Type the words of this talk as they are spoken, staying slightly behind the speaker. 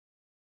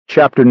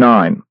Chapter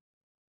 9.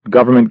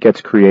 Government Gets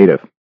Creative.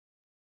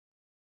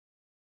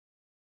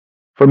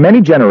 For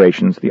many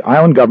generations, the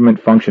island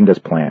government functioned as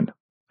planned.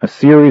 A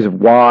series of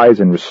wise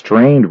and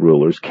restrained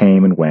rulers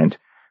came and went,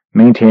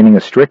 maintaining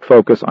a strict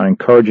focus on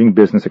encouraging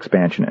business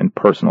expansion and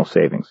personal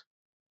savings.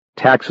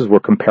 Taxes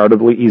were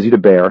comparatively easy to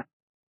bear,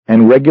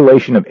 and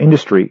regulation of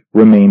industry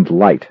remained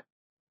light.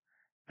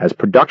 As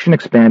production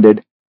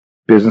expanded,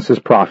 businesses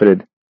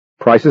profited,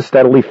 prices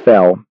steadily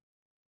fell,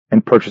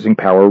 and purchasing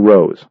power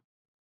rose.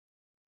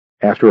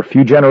 After a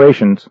few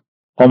generations,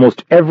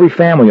 almost every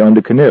family owned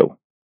a canoe.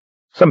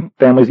 Some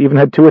families even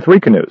had 2 or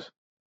 3 canoes.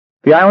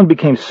 The island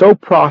became so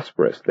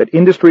prosperous that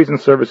industries and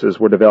services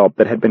were developed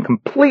that had been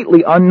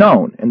completely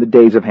unknown in the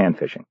days of hand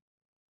fishing.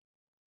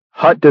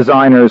 Hut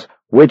designers,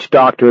 witch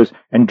doctors,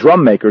 and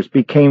drum makers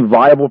became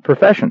viable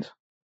professions.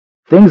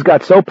 Things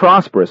got so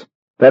prosperous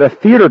that a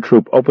theater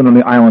troupe opened on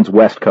the island's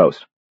west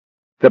coast.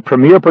 The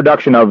premiere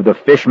production of The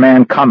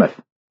Fishman Cometh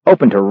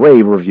opened to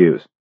rave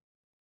reviews.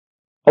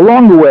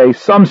 Along the way,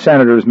 some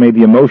senators made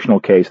the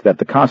emotional case that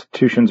the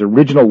Constitution's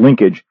original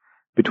linkage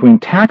between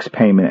tax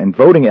payment and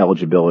voting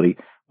eligibility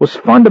was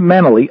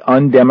fundamentally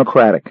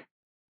undemocratic.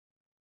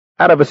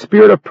 Out of a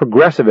spirit of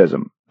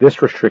progressivism,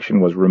 this restriction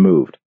was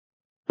removed,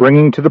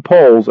 bringing to the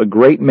polls a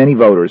great many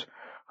voters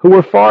who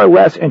were far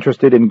less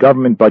interested in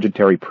government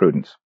budgetary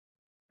prudence.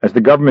 As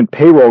the government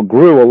payroll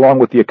grew along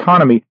with the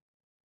economy,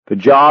 the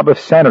job of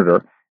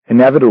senator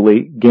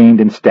inevitably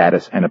gained in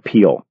status and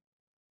appeal.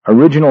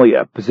 Originally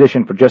a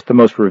position for just the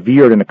most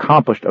revered and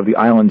accomplished of the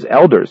island's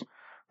elders,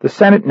 the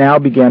Senate now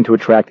began to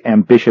attract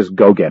ambitious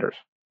go-getters.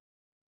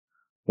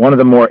 One of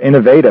the more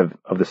innovative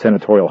of the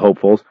senatorial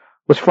hopefuls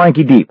was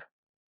Frankie Deep,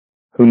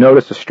 who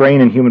noticed a strain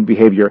in human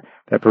behavior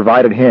that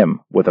provided him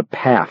with a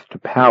path to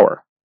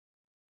power.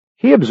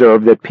 He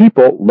observed that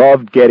people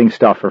loved getting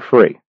stuff for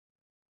free.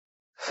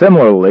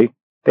 Similarly,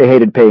 they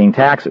hated paying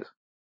taxes.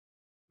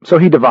 So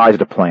he devised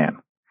a plan.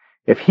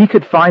 If he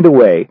could find a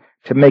way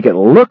to make it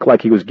look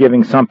like he was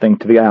giving something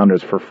to the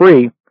islanders for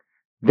free,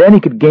 then he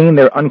could gain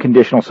their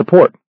unconditional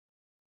support.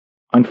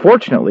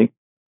 Unfortunately,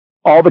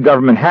 all the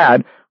government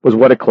had was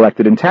what it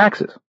collected in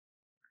taxes.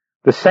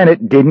 The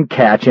Senate didn't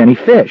catch any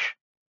fish.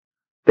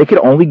 They could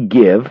only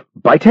give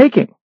by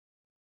taking.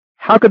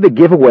 How could they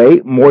give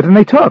away more than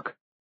they took?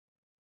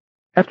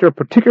 After a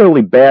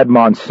particularly bad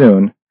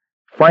monsoon,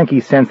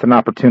 Frankie sensed an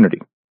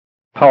opportunity.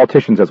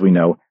 Politicians, as we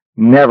know,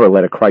 never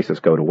let a crisis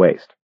go to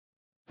waste.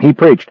 He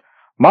preached,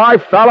 "My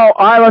fellow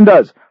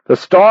islanders, the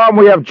storm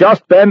we have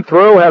just been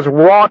through has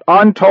wrought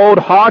untold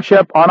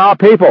hardship on our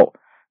people.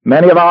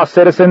 Many of our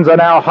citizens are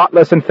now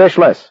hutless and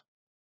fishless.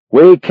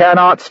 We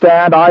cannot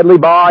stand idly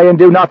by and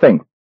do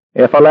nothing.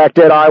 If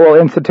elected, I will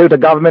institute a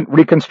government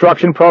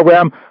reconstruction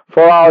program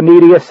for our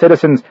neediest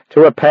citizens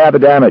to repair the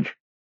damage."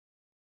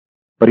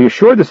 But he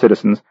assured the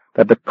citizens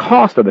that the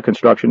cost of the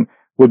construction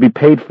would be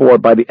paid for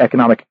by the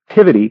economic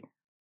activity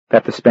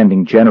that the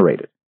spending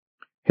generated.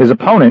 His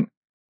opponent,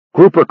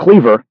 Grouper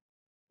Cleaver,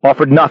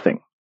 offered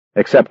nothing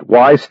except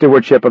wise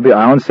stewardship of the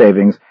island's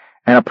savings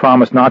and a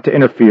promise not to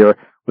interfere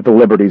with the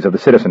liberties of the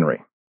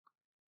citizenry.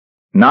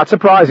 Not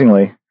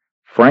surprisingly,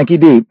 Frankie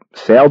Deep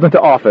sailed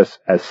into office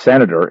as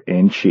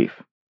Senator-in-Chief.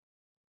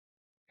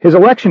 His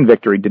election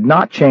victory did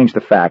not change the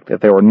fact that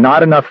there were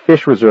not enough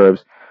fish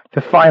reserves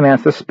to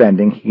finance the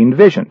spending he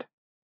envisioned.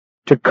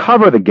 To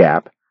cover the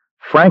gap,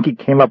 Frankie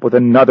came up with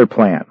another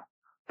plan.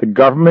 The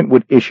government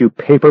would issue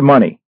paper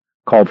money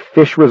called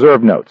fish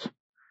reserve notes,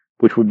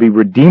 which would be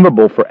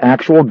redeemable for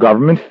actual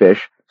government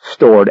fish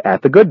stored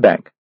at the good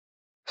bank.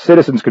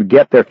 Citizens could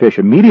get their fish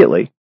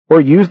immediately or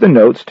use the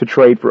notes to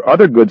trade for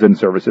other goods and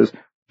services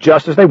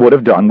just as they would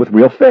have done with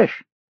real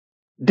fish.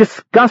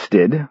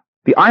 Disgusted,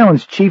 the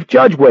island's chief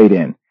judge weighed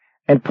in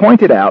and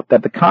pointed out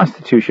that the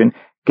Constitution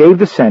gave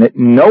the Senate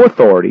no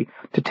authority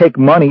to take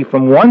money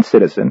from one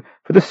citizen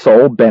for the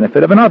sole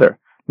benefit of another,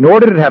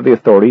 nor did it have the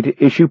authority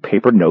to issue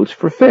paper notes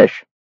for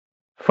fish.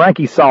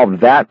 Frankie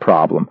solved that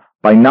problem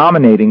by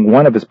nominating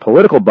one of his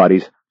political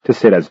buddies to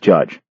sit as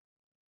judge.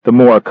 The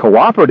more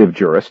cooperative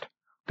jurist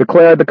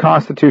declared the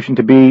Constitution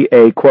to be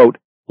a, quote,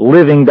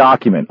 living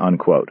document,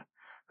 unquote,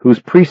 whose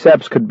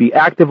precepts could be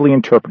actively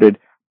interpreted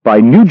by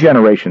new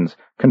generations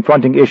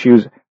confronting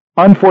issues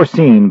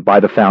unforeseen by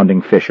the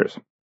founding fishers.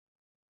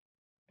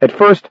 At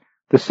first,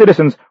 the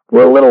citizens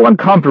were a little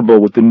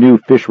uncomfortable with the new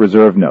fish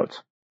reserve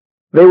notes.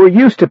 They were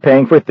used to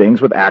paying for things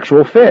with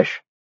actual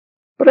fish.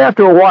 But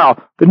after a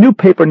while, the new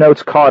paper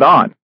notes caught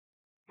on.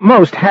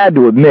 Most had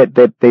to admit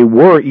that they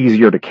were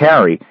easier to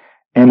carry,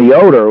 and the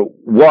odor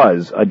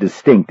was a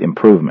distinct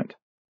improvement.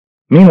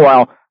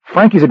 Meanwhile,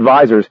 Frankie's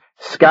advisors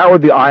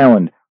scoured the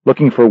island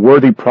looking for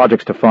worthy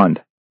projects to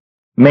fund,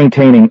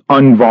 maintaining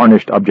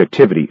unvarnished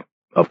objectivity,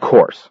 of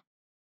course.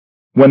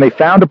 When they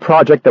found a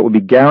project that would be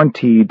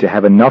guaranteed to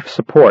have enough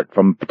support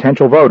from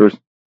potential voters,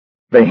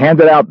 they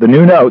handed out the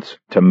new notes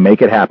to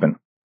make it happen.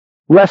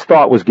 Less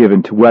thought was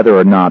given to whether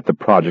or not the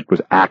project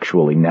was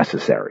actually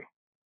necessary.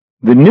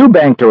 The new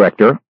bank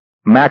director,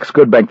 Max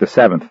Goodbank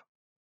VII,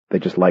 they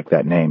just liked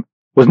that name,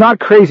 was not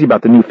crazy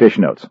about the new fish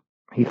notes.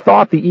 He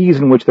thought the ease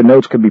in which the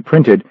notes could be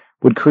printed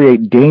would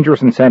create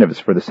dangerous incentives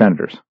for the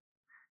senators.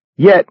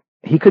 Yet,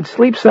 he could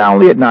sleep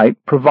soundly at night,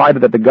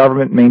 provided that the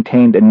government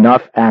maintained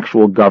enough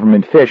actual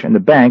government fish in the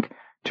bank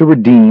to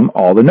redeem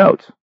all the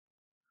notes.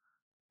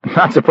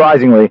 Not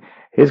surprisingly,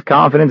 his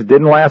confidence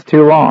didn't last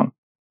too long.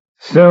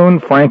 Soon,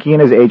 Frankie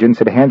and his agents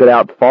had handed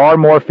out far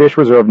more fish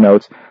reserve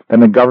notes than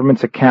the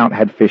government's account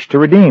had fish to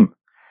redeem.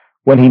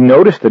 When he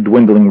noticed the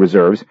dwindling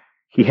reserves,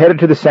 he headed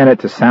to the Senate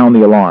to sound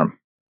the alarm.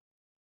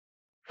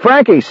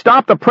 "Frankie,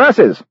 stop the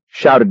presses!"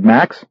 shouted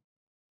Max.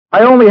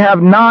 "I only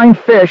have 9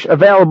 fish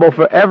available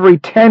for every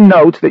 10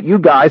 notes that you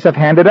guys have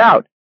handed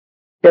out.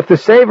 If the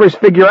savers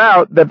figure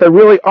out that there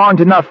really aren't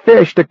enough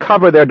fish to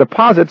cover their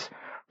deposits,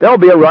 there'll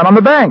be a run on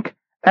the bank,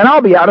 and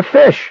I'll be out of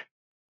fish.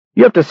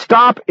 You have to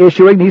stop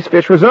issuing these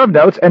fish reserve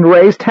notes and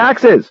raise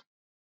taxes.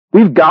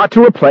 We've got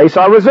to replace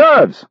our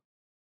reserves."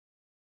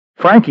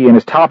 Frankie and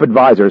his top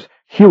advisors,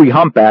 Huey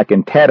Humpback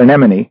and Tad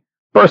Anemone,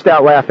 burst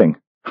out laughing.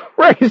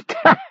 Raise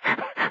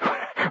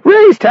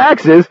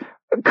taxes?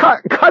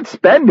 Cut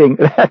spending?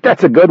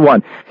 That's a good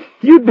one.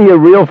 You'd be a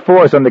real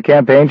force on the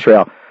campaign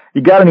trail.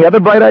 You got any other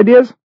bright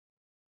ideas?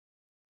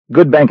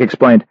 Goodbank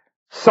explained,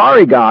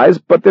 "Sorry, guys,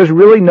 but there's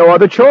really no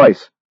other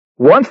choice.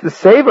 Once the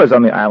savers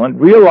on the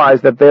island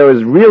realize that there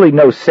is really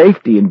no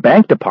safety in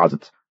bank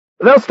deposits,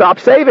 they'll stop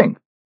saving.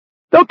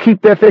 They'll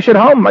keep their fish at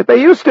home like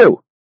they used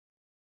to.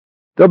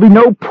 There'll be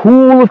no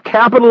pool of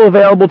capital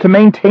available to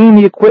maintain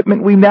the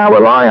equipment we now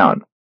rely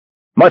on,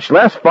 much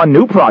less fund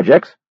new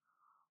projects.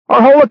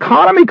 Our whole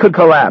economy could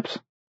collapse."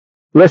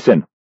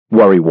 "Listen,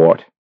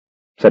 Worrywart,"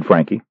 said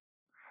Frankie.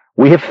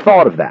 "We have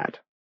thought of that,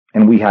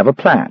 and we have a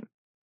plan.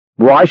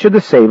 Why should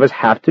the savers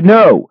have to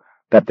know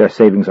that their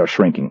savings are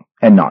shrinking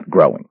and not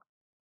growing?"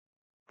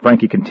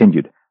 Frankie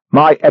continued,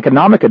 "My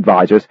economic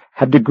advisors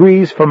have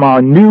degrees from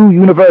our new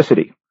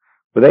university,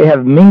 where they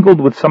have mingled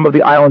with some of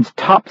the island's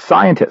top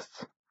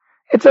scientists.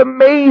 It's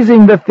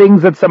amazing the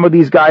things that some of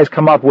these guys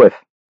come up with.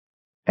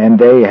 And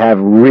they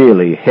have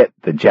really hit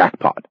the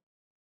jackpot.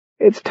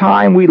 It's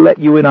time we let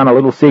you in on a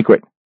little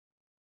secret.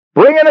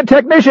 Bring in the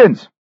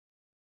technicians!"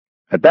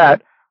 At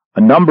that, a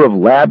number of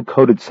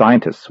lab-coated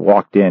scientists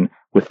walked in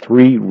with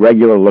 3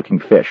 regular-looking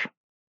fish.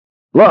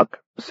 "Look,"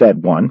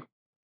 said one,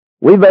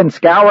 "we've been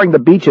scouring the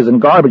beaches and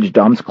garbage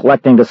dumps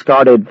collecting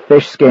discarded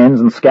fish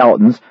skins and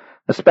skeletons,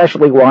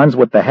 especially ones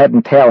with the head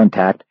and tail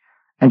intact,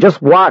 and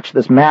just watch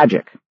this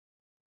magic."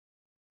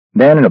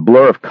 Then, in a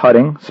blur of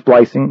cutting,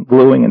 splicing,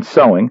 gluing, and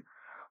sewing,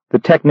 the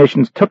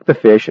technicians took the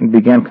fish and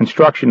began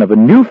construction of a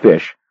new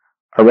fish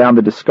around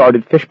the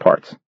discarded fish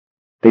parts.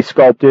 They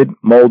sculpted,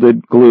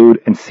 molded,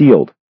 glued, and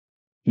sealed.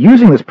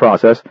 Using this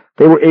process,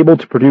 they were able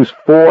to produce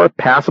 4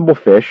 passable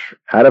fish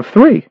out of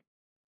 3.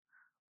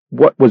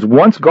 What was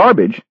once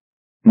garbage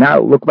now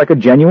looked like a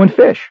genuine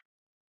fish.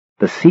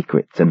 "The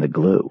secret's in the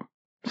glue,"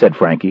 said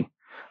Frankie.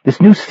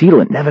 "This new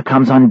sealant never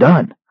comes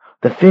undone.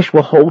 The fish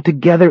will hold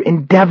together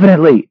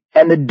indefinitely,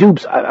 and the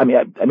dupes, I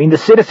mean the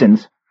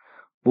citizens,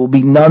 will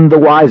be none the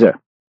wiser.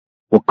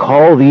 We'll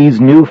call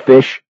these new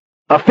fish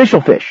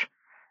official fish,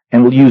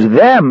 and we'll use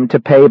them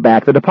to pay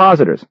back the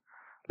depositors.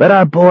 Let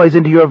our boys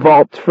into your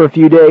vault for a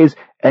few days,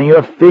 and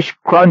your fish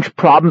crunch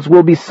problems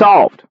will be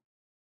solved."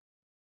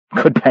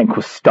 Goodbank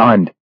was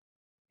stunned.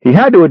 He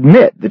had to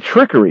admit the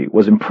trickery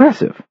was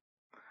impressive.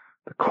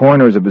 The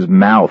corners of his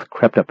mouth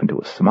crept up into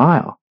a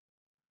smile.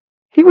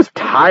 He was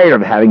tired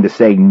of having to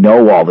say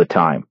no all the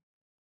time.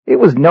 It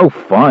was no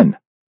fun.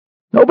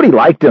 Nobody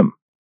liked him.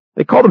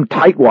 They called him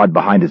Tightwad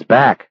behind his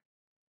back.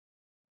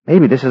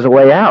 Maybe this is a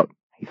way out,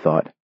 he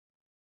thought.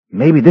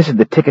 Maybe this is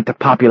the ticket to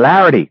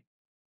popularity.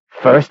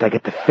 First I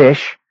get the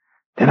fish,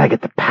 then I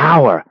get the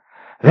power,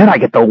 then I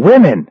get the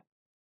women.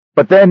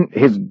 But then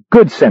his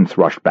good sense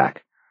rushed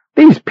back.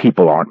 These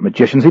people aren't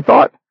magicians, he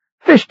thought.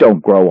 Fish don't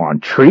grow on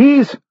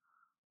trees.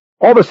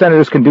 All the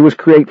senators can do is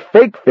create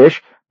fake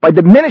fish by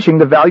diminishing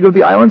the value of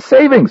the island's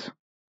savings.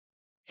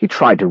 He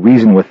tried to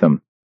reason with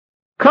them.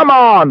 "Come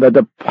on, the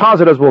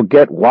depositors will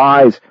get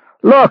wise.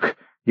 Look,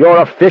 your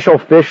official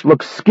fish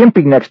looks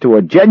skimpy next to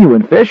a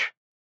genuine fish.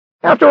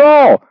 After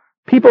all,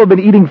 people have been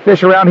eating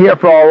fish around here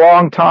for a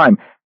long time.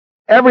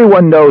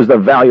 Everyone knows the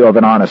value of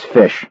an honest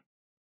fish.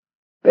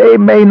 They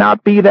may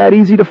not be that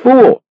easy to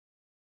fool."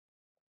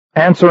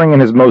 Answering in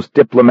his most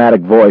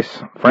diplomatic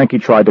voice, Frankie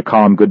tried to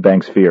calm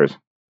Goodbank's fears.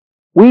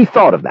 "We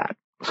thought of that.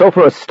 So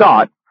for a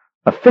start,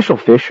 official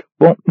fish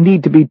won't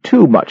need to be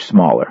too much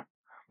smaller.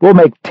 We'll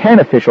make 10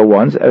 official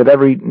ones out of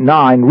every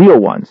 9 real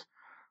ones,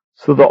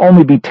 so they'll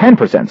only be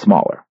 10%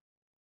 smaller.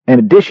 In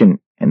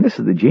addition, and this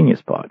is the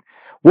genius part,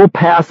 we'll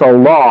pass a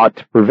law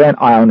to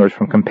prevent islanders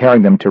from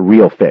comparing them to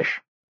real fish."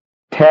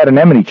 Tad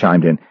Anemone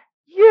chimed in.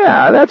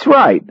 "Yeah, that's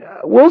right.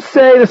 We'll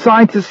say the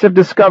scientists have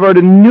discovered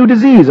a new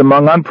disease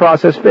among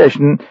unprocessed fish,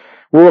 and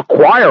we'll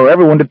require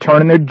everyone to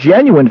turn in their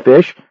genuine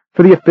fish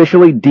for the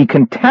officially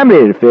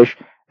decontaminated fish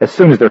as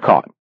soon as they're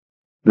caught."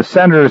 The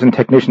senators and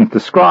technicians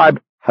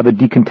described how the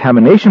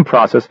decontamination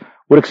process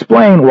would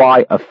explain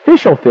why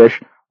official fish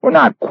were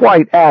not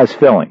quite as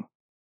filling.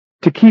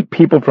 To keep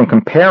people from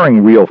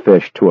comparing real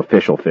fish to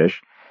official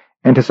fish,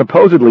 and to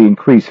supposedly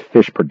increase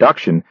fish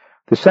production,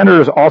 The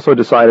senators also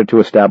decided to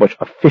establish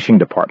a fishing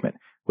department,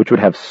 which would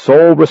have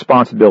sole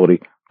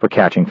responsibility for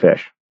catching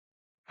fish.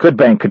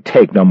 Goodbank could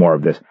take no more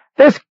of this.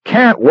 This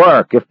can't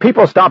work. If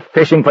people stop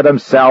fishing for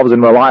themselves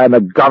and rely on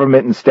the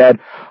government instead,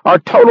 our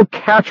total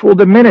catch will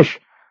diminish.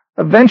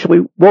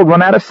 Eventually, we'll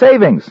run out of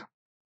savings.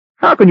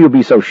 How can you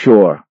be so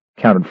sure?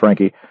 Countered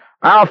Frankie.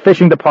 Our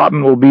fishing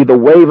department will be the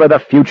wave of the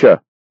future.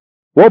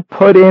 We'll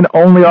put in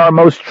only our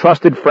most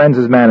trusted friends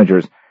as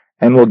managers,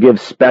 and we'll give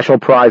special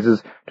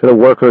prizes to the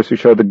workers who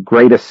show the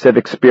greatest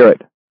civic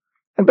spirit.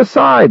 And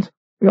besides,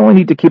 we only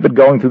need to keep it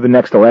going through the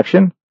next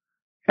election.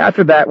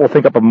 After that, we'll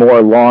think up a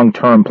more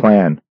long-term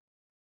plan.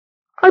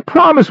 I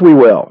promise we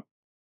will.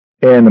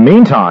 In the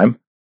meantime,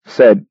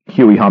 said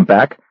Huey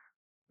Humpback,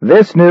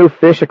 this new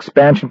fish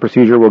expansion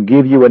procedure will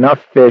give you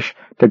enough fish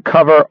to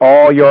cover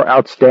all your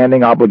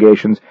outstanding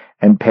obligations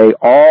and pay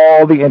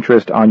all the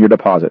interest on your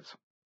deposits.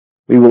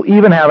 We will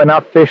even have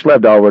enough fish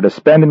left over to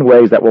spend in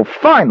ways that will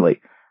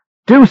finally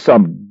do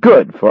some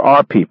good for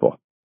our people.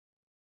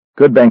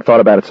 Goodbank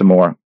thought about it some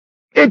more.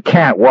 It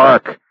can't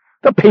work.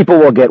 The people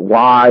will get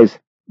wise.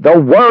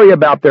 They'll worry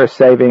about their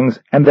savings,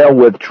 and they'll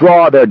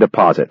withdraw their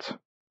deposits.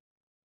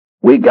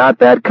 We got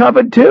that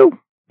covered, too,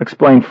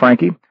 explained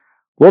Frankie.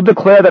 We'll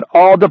declare that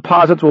all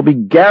deposits will be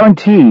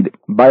guaranteed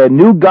by a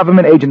new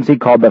government agency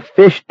called the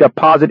Fish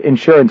Deposit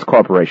Insurance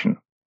Corporation.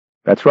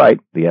 That's right,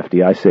 the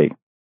FDIC.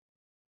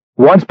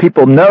 Once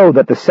people know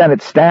that the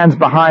Senate stands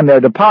behind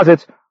their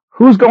deposits,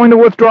 who's going to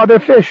withdraw their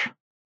fish?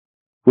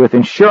 With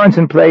insurance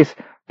in place,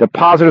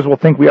 depositors will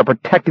think we are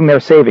protecting their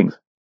savings,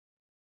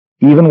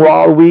 even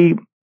while we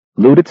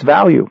loot its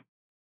value.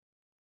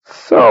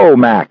 So,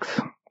 Max,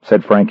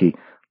 said Frankie,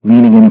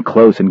 leaning in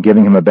close and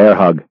giving him a bear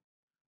hug.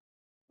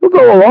 You'll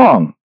go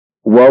along,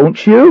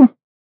 won't you?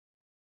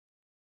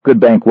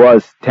 Goodbank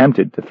was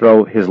tempted to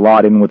throw his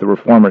lot in with the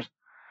reformers,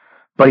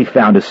 but he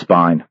found his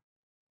spine.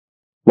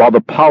 While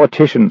the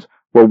politicians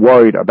were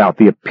worried about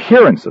the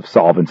appearance of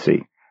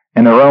solvency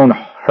and their own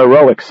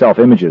heroic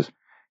self-images,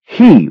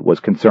 he was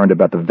concerned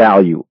about the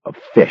value of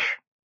fish.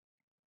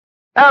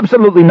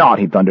 Absolutely not,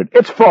 he thundered.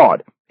 It's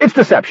fraud. It's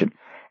deception.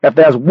 If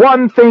there's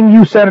one thing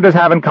you senators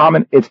have in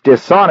common, it's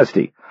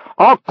dishonesty.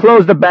 I'll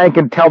close the bank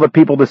and tell the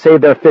people to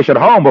save their fish at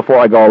home before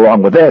I go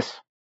along with this.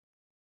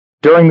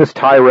 During this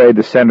tirade,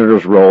 the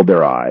senators rolled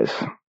their eyes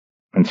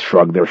and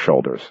shrugged their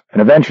shoulders,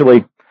 and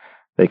eventually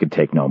they could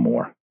take no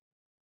more.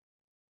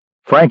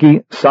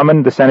 Frankie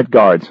summoned the Senate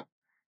guards.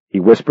 He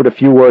whispered a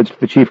few words to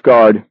the chief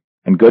guard,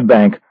 and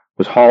Goodbank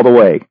was hauled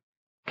away,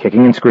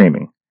 kicking and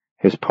screaming,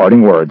 his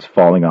parting words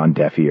falling on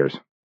deaf ears.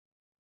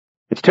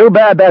 It's too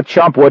bad that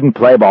chump wouldn't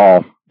play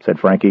ball, said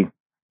Frankie.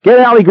 Get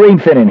Allie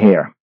Greenfin in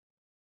here.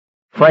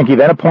 Frankie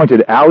then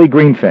appointed Allie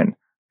Greenfin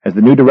as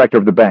the new director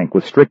of the bank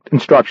with strict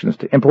instructions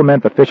to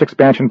implement the fish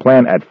expansion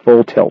plan at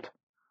full tilt.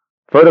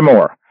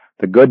 Furthermore,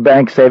 the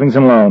Goodbank Savings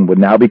and Loan would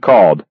now be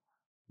called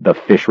the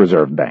Fish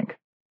Reserve Bank.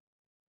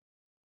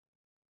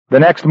 The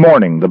next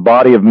morning, the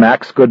body of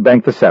Max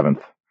Goodbank VII,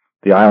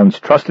 the island's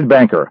trusted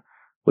banker,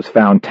 was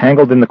found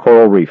tangled in the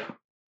coral reef.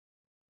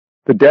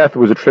 The death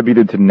was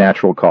attributed to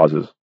natural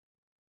causes.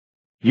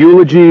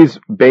 Eulogies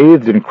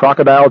bathed in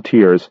crocodile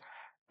tears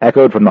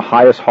echoed from the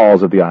highest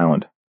halls of the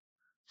island.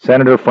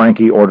 Senator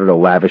Frankie ordered a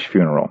lavish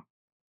funeral.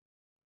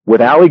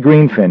 With Allie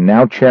Greenfin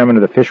now chairman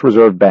of the Fish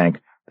Reserve Bank,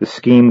 the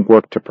scheme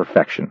worked to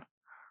perfection.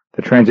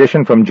 The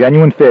transition from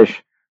genuine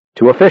fish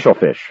to official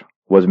fish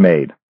was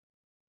made.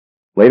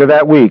 Later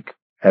that week,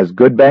 as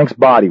Goodbank's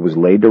body was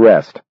laid to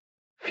rest,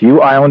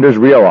 few islanders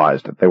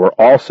realized that they were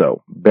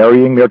also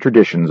burying their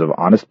traditions of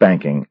honest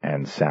banking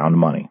and sound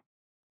money.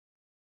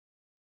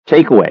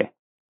 Takeaway.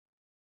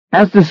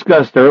 As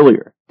discussed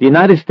earlier, the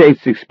United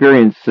States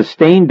experienced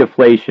sustained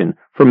deflation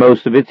for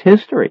most of its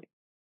history.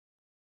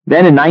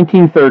 Then in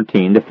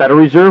 1913, the Federal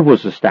Reserve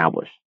was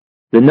established.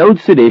 The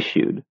notes it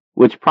issued,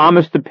 which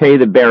promised to pay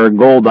the bearer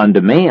gold on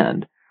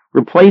demand,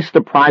 replaced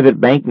the private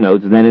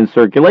banknotes then in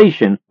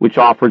circulation, which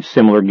offered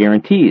similar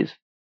guarantees.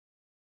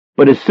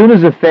 But as soon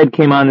as the Fed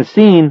came on the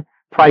scene,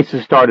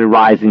 prices started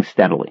rising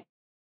steadily.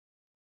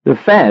 The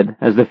Fed,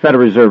 as the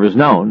Federal Reserve is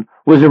known,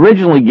 was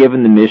originally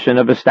given the mission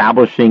of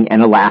establishing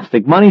an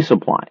elastic money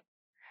supply.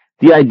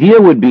 The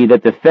idea would be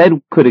that the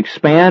Fed could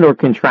expand or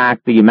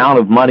contract the amount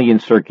of money in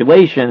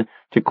circulation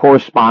to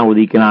correspond with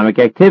economic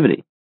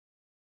activity.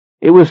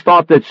 It was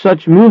thought that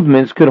such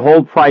movements could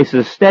hold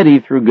prices steady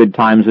through good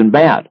times and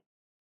bad.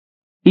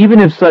 Even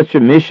if such a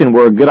mission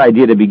were a good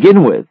idea to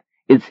begin with,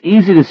 it's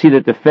easy to see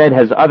that the Fed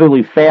has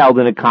utterly failed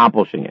in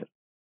accomplishing it.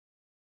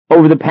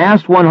 Over the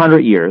past 100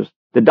 years,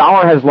 the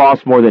dollar has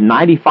lost more than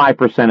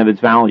 95% of its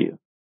value.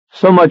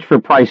 So much for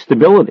price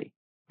stability.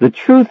 The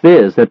truth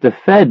is that the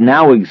Fed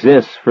now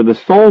exists for the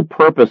sole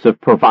purpose of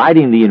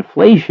providing the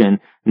inflation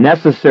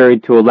necessary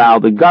to allow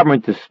the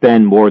government to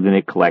spend more than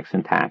it collects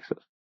in taxes.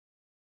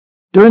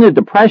 During the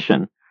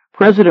Depression,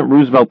 President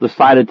Roosevelt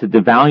decided to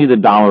devalue the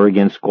dollar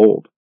against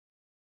gold.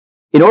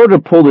 In order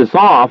to pull this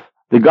off,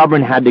 the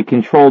government had to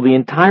control the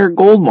entire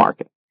gold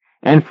market,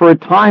 and for a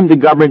time the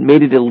government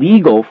made it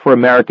illegal for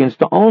Americans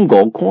to own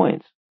gold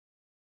coins.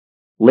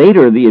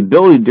 Later, the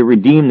ability to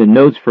redeem the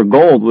notes for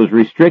gold was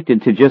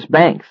restricted to just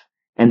banks,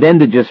 and then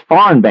to just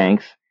foreign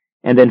banks,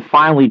 and then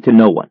finally to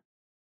no one.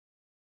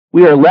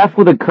 We are left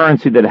with a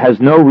currency that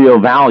has no real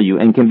value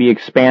and can be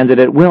expanded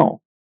at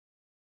will.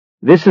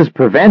 This has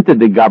prevented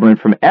the government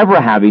from ever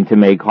having to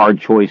make hard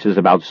choices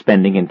about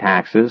spending and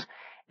taxes,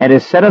 and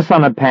has set us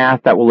on a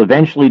path that will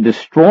eventually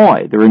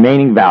destroy the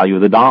remaining value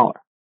of the dollar.